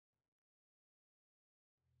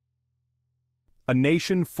A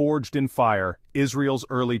nation forged in fire, Israel's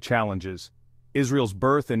early challenges. Israel's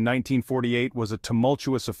birth in 1948 was a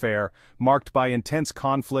tumultuous affair, marked by intense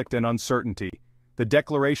conflict and uncertainty. The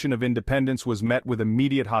Declaration of Independence was met with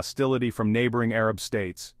immediate hostility from neighboring Arab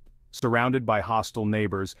states. Surrounded by hostile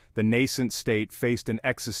neighbors, the nascent state faced an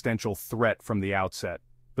existential threat from the outset.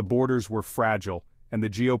 The borders were fragile, and the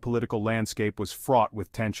geopolitical landscape was fraught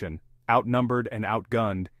with tension. Outnumbered and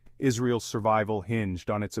outgunned, Israel's survival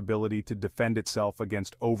hinged on its ability to defend itself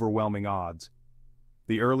against overwhelming odds.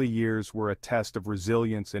 The early years were a test of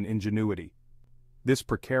resilience and ingenuity. This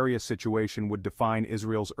precarious situation would define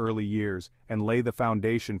Israel's early years and lay the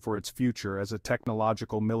foundation for its future as a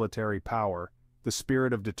technological military power. The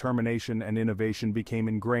spirit of determination and innovation became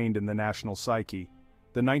ingrained in the national psyche.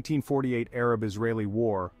 The 1948 Arab-Israeli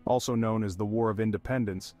War, also known as the War of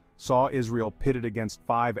Independence, saw Israel pitted against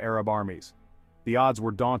 5 Arab armies. The odds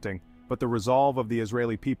were daunting, but the resolve of the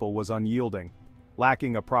Israeli people was unyielding.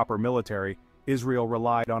 Lacking a proper military, Israel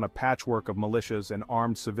relied on a patchwork of militias and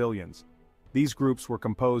armed civilians. These groups were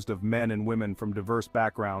composed of men and women from diverse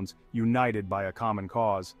backgrounds, united by a common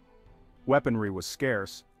cause. Weaponry was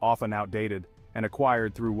scarce, often outdated, and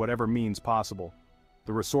acquired through whatever means possible.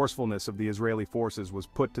 The resourcefulness of the Israeli forces was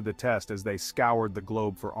put to the test as they scoured the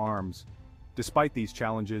globe for arms. Despite these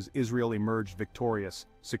challenges, Israel emerged victorious,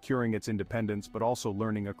 securing its independence but also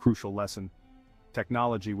learning a crucial lesson.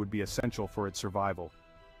 Technology would be essential for its survival.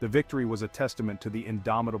 The victory was a testament to the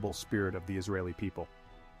indomitable spirit of the Israeli people.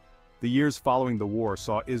 The years following the war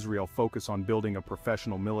saw Israel focus on building a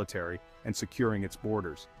professional military and securing its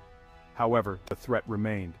borders. However, the threat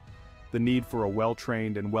remained. The need for a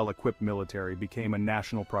well-trained and well-equipped military became a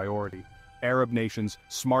national priority. Arab nations,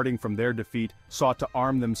 smarting from their defeat, sought to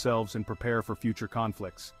arm themselves and prepare for future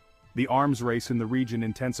conflicts. The arms race in the region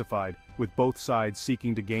intensified, with both sides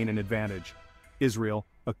seeking to gain an advantage. Israel,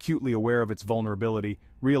 acutely aware of its vulnerability,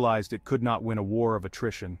 realized it could not win a war of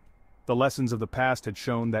attrition. The lessons of the past had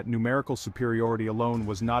shown that numerical superiority alone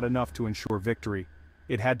was not enough to ensure victory.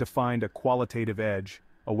 It had to find a qualitative edge,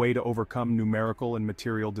 a way to overcome numerical and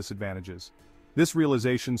material disadvantages. This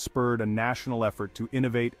realization spurred a national effort to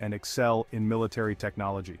innovate and excel in military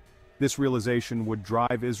technology. This realization would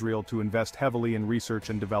drive Israel to invest heavily in research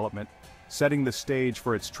and development, setting the stage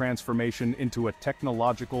for its transformation into a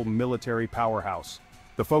technological military powerhouse.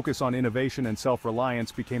 The focus on innovation and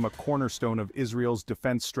self-reliance became a cornerstone of Israel's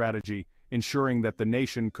defense strategy, ensuring that the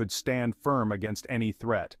nation could stand firm against any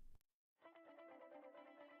threat.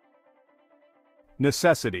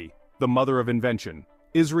 Necessity, the mother of invention.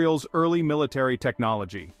 Israel's early military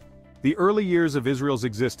technology. The early years of Israel's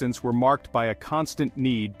existence were marked by a constant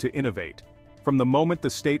need to innovate. From the moment the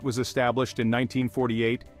state was established in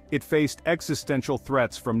 1948, it faced existential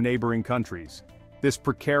threats from neighboring countries. This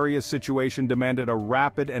precarious situation demanded a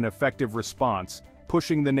rapid and effective response,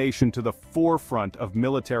 pushing the nation to the forefront of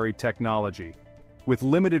military technology. With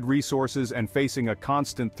limited resources and facing a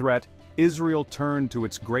constant threat, Israel turned to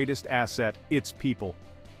its greatest asset, its people.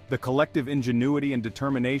 The collective ingenuity and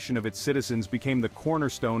determination of its citizens became the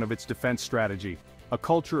cornerstone of its defense strategy. A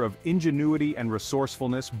culture of ingenuity and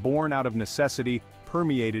resourcefulness born out of necessity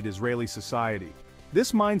permeated Israeli society.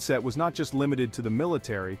 This mindset was not just limited to the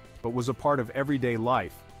military, but was a part of everyday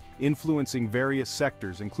life, influencing various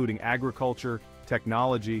sectors including agriculture,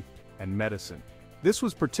 technology, and medicine. This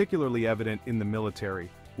was particularly evident in the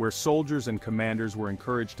military, where soldiers and commanders were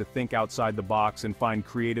encouraged to think outside the box and find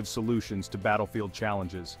creative solutions to battlefield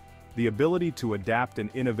challenges. The ability to adapt and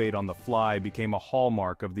innovate on the fly became a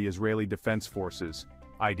hallmark of the Israeli Defense Forces,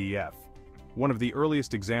 IDF. One of the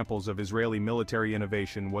earliest examples of Israeli military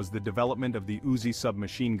innovation was the development of the Uzi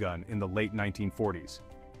submachine gun in the late 1940s.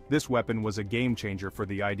 This weapon was a game-changer for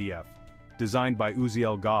the IDF. Designed by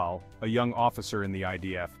Uziel Gal, a young officer in the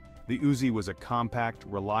IDF, the Uzi was a compact,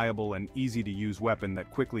 reliable and easy-to-use weapon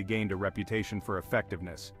that quickly gained a reputation for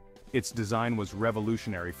effectiveness. Its design was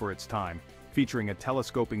revolutionary for its time, featuring a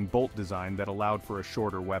telescoping bolt design that allowed for a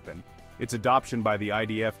shorter weapon. Its adoption by the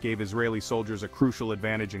IDF gave Israeli soldiers a crucial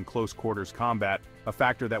advantage in close-quarters combat, a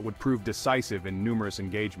factor that would prove decisive in numerous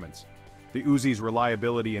engagements. The Uzi's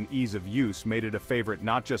reliability and ease of use made it a favorite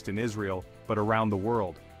not just in Israel, but around the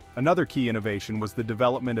world. Another key innovation was the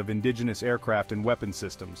development of indigenous aircraft and weapon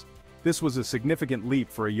systems. This was a significant leap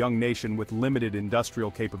for a young nation with limited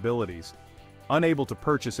industrial capabilities. Unable to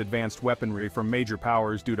purchase advanced weaponry from major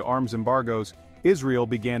powers due to arms embargoes, Israel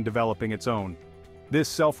began developing its own. This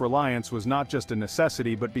self-reliance was not just a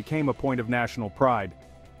necessity but became a point of national pride.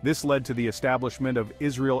 This led to the establishment of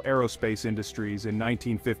Israel Aerospace Industries in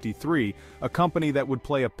 1953, a company that would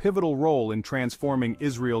play a pivotal role in transforming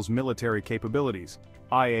Israel's military capabilities.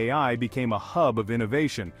 IAI became a hub of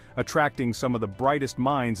innovation, attracting some of the brightest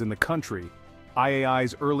minds in the country.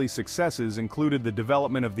 IAI's early successes included the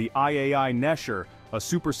development of the IAI Nesher, a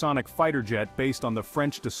supersonic fighter jet based on the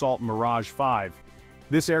French Dassault Mirage 5.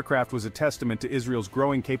 This aircraft was a testament to Israel's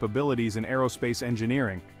growing capabilities in aerospace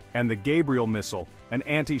engineering, and the Gabriel missile, an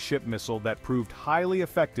anti-ship missile that proved highly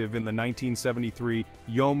effective in the 1973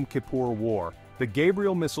 Yom Kippur War. The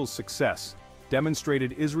Gabriel missile's success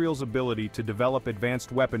demonstrated Israel's ability to develop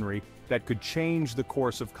advanced weaponry that could change the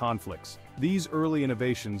course of conflicts. These early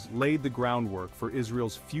innovations laid the groundwork for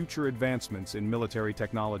Israel's future advancements in military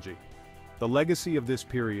technology. The legacy of this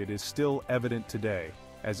period is still evident today,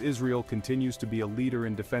 as Israel continues to be a leader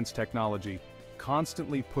in defense technology,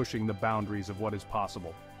 constantly pushing the boundaries of what is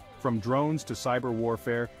possible. From drones to cyber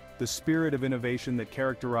warfare, the spirit of innovation that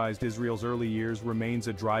characterized Israel's early years remains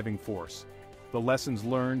a driving force. The lessons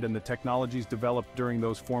learned and the technologies developed during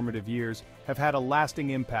those formative years have had a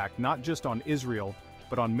lasting impact not just on Israel,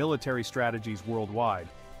 but on military strategies worldwide.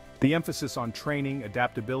 The emphasis on training,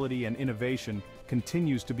 adaptability, and innovation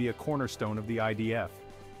continues to be a cornerstone of the IDF.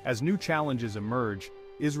 As new challenges emerge,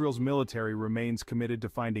 Israel's military remains committed to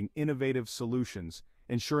finding innovative solutions,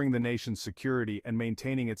 ensuring the nation's security and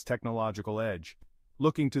maintaining its technological edge.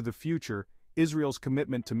 Looking to the future, Israel's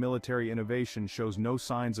commitment to military innovation shows no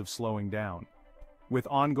signs of slowing down. With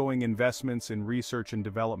ongoing investments in research and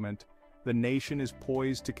development, the nation is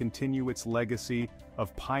poised to continue its legacy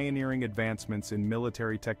of pioneering advancements in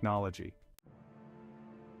military technology.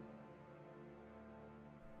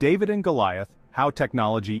 David and Goliath: How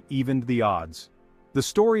Technology Evened the Odds. The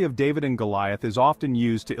story of David and Goliath is often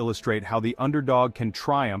used to illustrate how the underdog can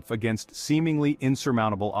triumph against seemingly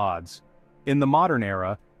insurmountable odds. In the modern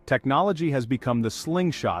era, technology has become the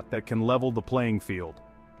slingshot that can level the playing field.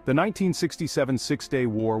 The 1967 Six-Day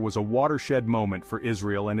War was a watershed moment for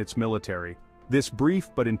Israel and its military. This brief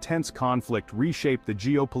but intense conflict reshaped the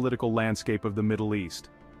geopolitical landscape of the Middle East.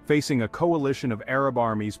 Facing a coalition of Arab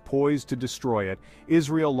armies poised to destroy it,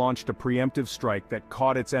 Israel launched a preemptive strike that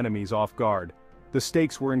caught its enemies off guard. The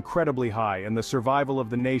stakes were incredibly high and the survival of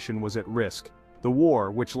the nation was at risk. The war,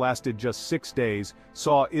 which lasted just 6 days,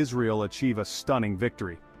 saw Israel achieve a stunning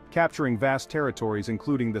victory, capturing vast territories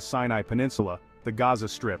including the Sinai Peninsula, the Gaza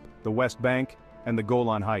Strip, the West Bank, and the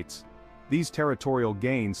Golan Heights. These territorial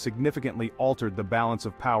gains significantly altered the balance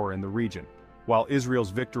of power in the region. While Israel's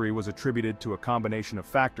victory was attributed to a combination of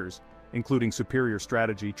factors, including superior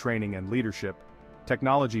strategy, training, and leadership,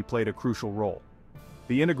 technology played a crucial role.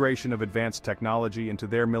 The integration of advanced technology into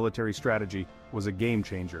their military strategy was a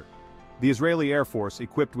game-changer. The Israeli Air Force,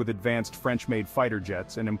 equipped with advanced French-made fighter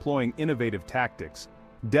jets and employing innovative tactics,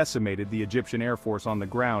 decimated the Egyptian Air Force on the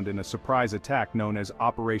ground in a surprise attack known as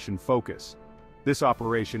Operation Focus. This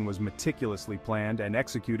operation was meticulously planned and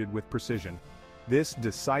executed with precision. This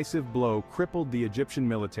decisive blow crippled the Egyptian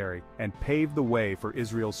military and paved the way for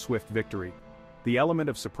Israel's swift victory. The element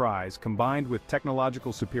of surprise, combined with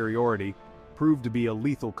technological superiority, proved to be a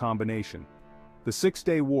lethal combination. The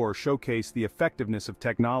Six-Day War showcased the effectiveness of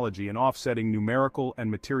technology in offsetting numerical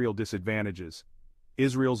and material disadvantages.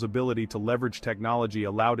 Israel's ability to leverage technology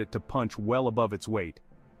allowed it to punch well above its weight.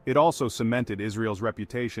 It also cemented Israel's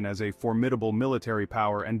reputation as a formidable military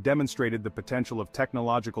power and demonstrated the potential of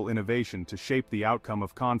technological innovation to shape the outcome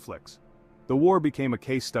of conflicts. The war became a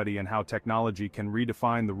case study in how technology can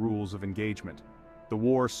redefine the rules of engagement. The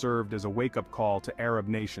war served as a wake-up call to Arab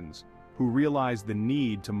nations, who realized the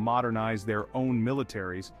need to modernize their own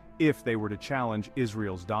militaries if they were to challenge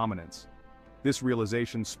Israel's dominance. This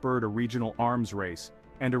realization spurred a regional arms race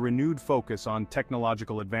and a renewed focus on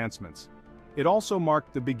technological advancements. It also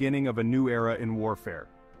marked the beginning of a new era in warfare,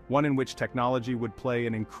 one in which technology would play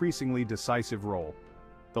an increasingly decisive role.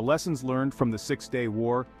 The lessons learned from the Six-Day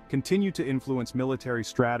War continue to influence military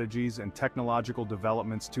strategies and technological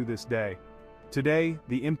developments to this day. Today,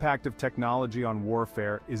 the impact of technology on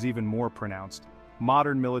warfare is even more pronounced.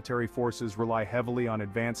 Modern military forces rely heavily on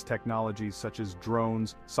advanced technologies such as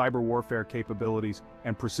drones, cyber warfare capabilities,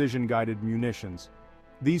 and precision-guided munitions.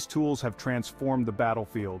 These tools have transformed the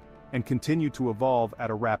battlefield and continue to evolve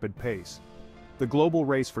at a rapid pace. The global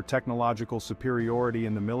race for technological superiority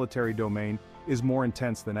in the military domain is more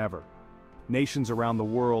intense than ever. Nations around the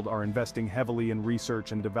world are investing heavily in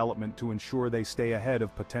research and development to ensure they stay ahead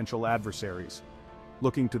of potential adversaries.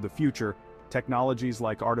 Looking to the future, technologies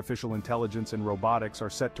like artificial intelligence and robotics are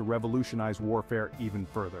set to revolutionize warfare even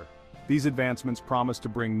further. These advancements promise to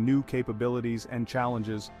bring new capabilities and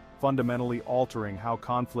challenges, fundamentally altering how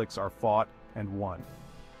conflicts are fought and won.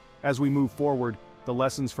 As we move forward, the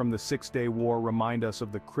lessons from the Six-Day War remind us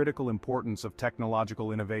of the critical importance of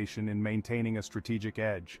technological innovation in maintaining a strategic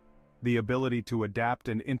edge. The ability to adapt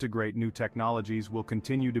and integrate new technologies will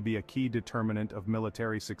continue to be a key determinant of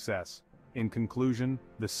military success. In conclusion,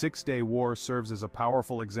 the Six-Day War serves as a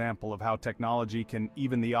powerful example of how technology can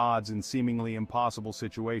even the odds in seemingly impossible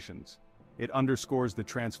situations. It underscores the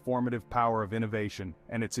transformative power of innovation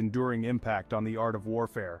and its enduring impact on the art of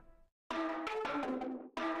warfare.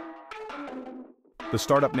 The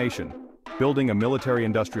Startup Nation, building a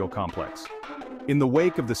military-industrial complex. In the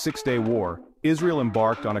wake of the Six-Day War, Israel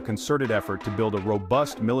embarked on a concerted effort to build a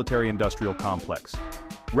robust military-industrial complex.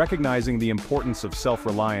 Recognizing the importance of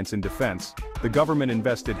self-reliance in defense, the government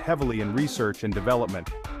invested heavily in research and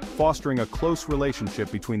development, fostering a close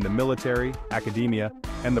relationship between the military, academia,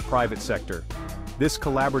 and the private sector. This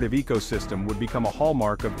collaborative ecosystem would become a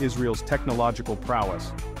hallmark of Israel's technological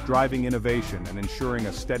prowess, driving innovation and ensuring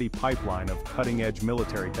a steady pipeline of cutting-edge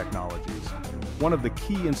military technologies. One of the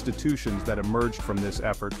key institutions that emerged from this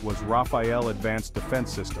effort was Rafael Advanced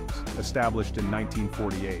Defense Systems, established in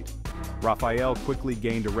 1948. Rafael quickly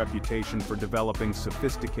gained a reputation for developing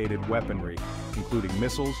sophisticated weaponry, including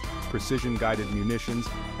missiles, precision-guided munitions,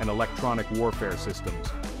 and electronic warfare systems.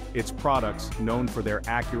 Its products, known for their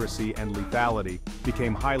accuracy and lethality,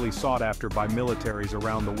 became highly sought after by militaries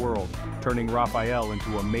around the world, turning Rafael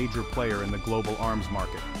into a major player in the global arms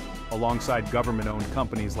market. Alongside government-owned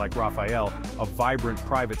companies like Rafael, a vibrant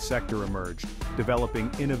private sector emerged,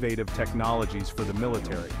 developing innovative technologies for the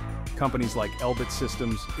military. Companies like Elbit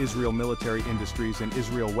Systems, Israel Military Industries, and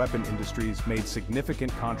Israel Weapon Industries made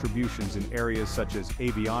significant contributions in areas such as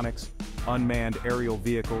avionics, unmanned aerial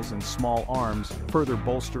vehicles, and small arms, further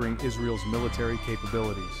bolstering Israel's military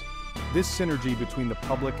capabilities. This synergy between the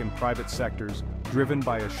public and private sectors, driven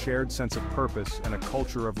by a shared sense of purpose and a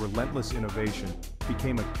culture of relentless innovation,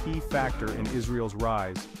 became a key factor in Israel's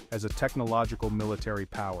rise as a technological military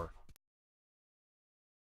power.